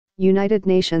United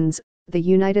Nations. The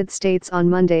United States on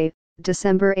Monday,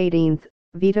 December 18,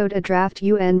 vetoed a draft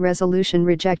UN resolution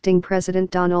rejecting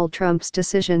President Donald Trump's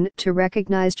decision to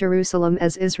recognize Jerusalem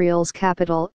as Israel's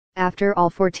capital, after all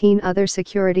 14 other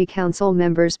Security Council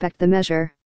members backed the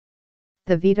measure.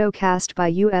 The veto cast by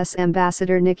U.S.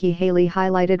 Ambassador Nikki Haley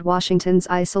highlighted Washington's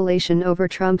isolation over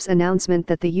Trump's announcement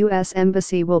that the U.S.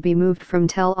 Embassy will be moved from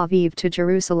Tel Aviv to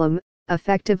Jerusalem,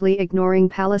 effectively ignoring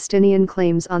Palestinian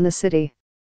claims on the city.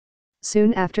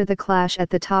 Soon after the clash at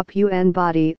the top UN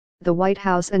body, the White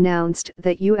House announced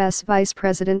that U.S. Vice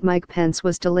President Mike Pence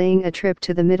was delaying a trip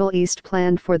to the Middle East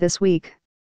planned for this week.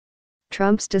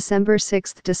 Trump's December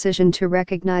 6 decision to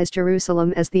recognize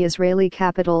Jerusalem as the Israeli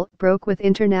capital broke with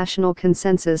international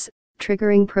consensus,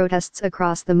 triggering protests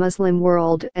across the Muslim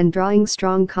world and drawing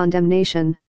strong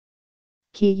condemnation.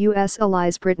 Key U.S.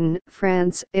 allies Britain,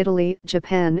 France, Italy,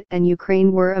 Japan, and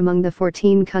Ukraine were among the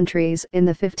 14 countries in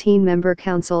the 15-member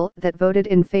council that voted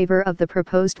in favor of the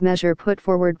proposed measure put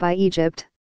forward by Egypt.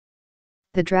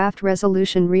 The draft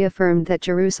resolution reaffirmed that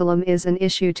Jerusalem is an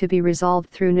issue to be resolved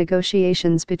through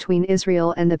negotiations between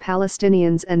Israel and the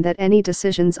Palestinians, and that any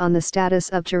decisions on the status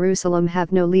of Jerusalem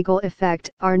have no legal effect,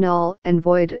 are null and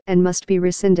void, and must be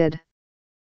rescinded.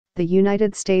 The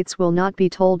United States will not be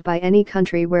told by any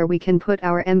country where we can put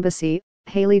our embassy,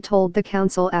 Haley told the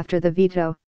Council after the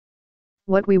veto.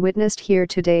 What we witnessed here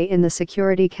today in the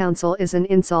Security Council is an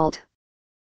insult.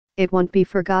 It won't be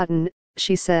forgotten,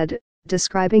 she said,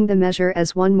 describing the measure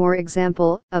as one more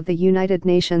example of the United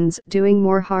Nations doing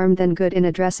more harm than good in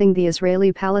addressing the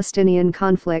Israeli-Palestinian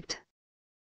conflict.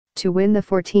 To win the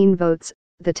 14 votes,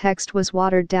 the text was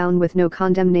watered down with no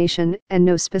condemnation and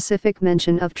no specific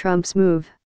mention of Trump's move.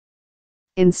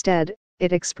 Instead,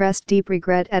 it expressed deep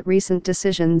regret at recent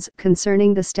decisions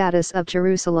concerning the status of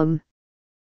Jerusalem.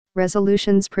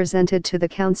 Resolutions presented to the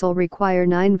Council require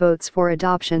 9 votes for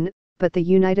adoption, but the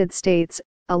United States,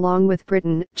 along with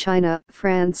Britain, China,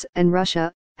 France, and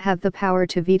Russia, have the power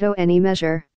to veto any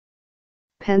measure.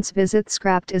 Pence's visit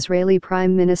scrapped Israeli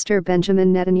Prime Minister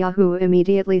Benjamin Netanyahu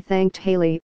immediately thanked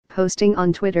Haley, posting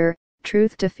on Twitter,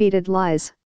 "Truth defeated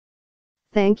lies.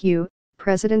 Thank you,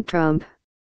 President Trump.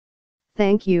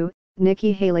 Thank you,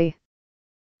 Nikki Haley."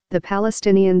 The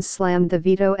Palestinians slammed the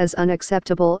veto as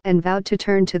unacceptable and vowed to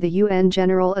turn to the UN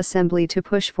General Assembly to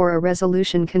push for a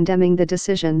resolution condemning the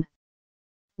decision.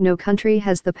 No country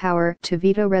has the power to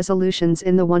veto resolutions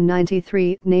in the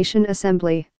 193-nation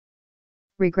assembly.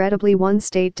 Regrettably, one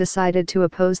state decided to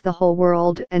oppose the whole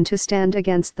world and to stand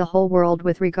against the whole world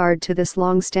with regard to this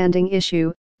long-standing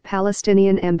issue,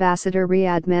 Palestinian Ambassador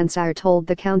Riyad Mansour told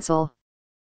the Council.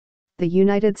 The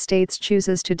United States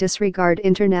chooses to disregard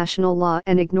international law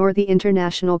and ignore the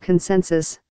international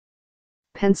consensus.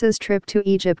 Pence's trip to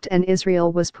Egypt and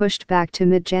Israel was pushed back to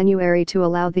mid-January to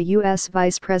allow the U.S.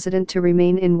 Vice President to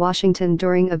remain in Washington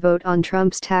during a vote on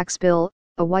Trump's tax bill,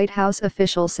 a White House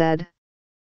official said.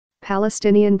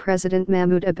 Palestinian President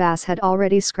Mahmoud Abbas had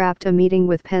already scrapped a meeting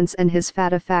with Pence, and his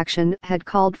Fatah faction had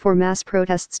called for mass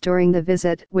protests during the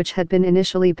visit, which had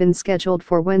initially been scheduled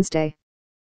for Wednesday.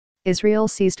 Israel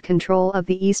seized control of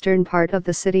the eastern part of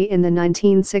the city in the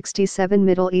 1967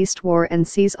 Middle East War and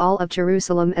sees all of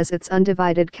Jerusalem as its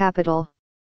undivided capital.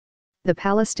 The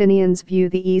Palestinians view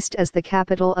the East as the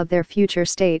capital of their future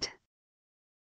state.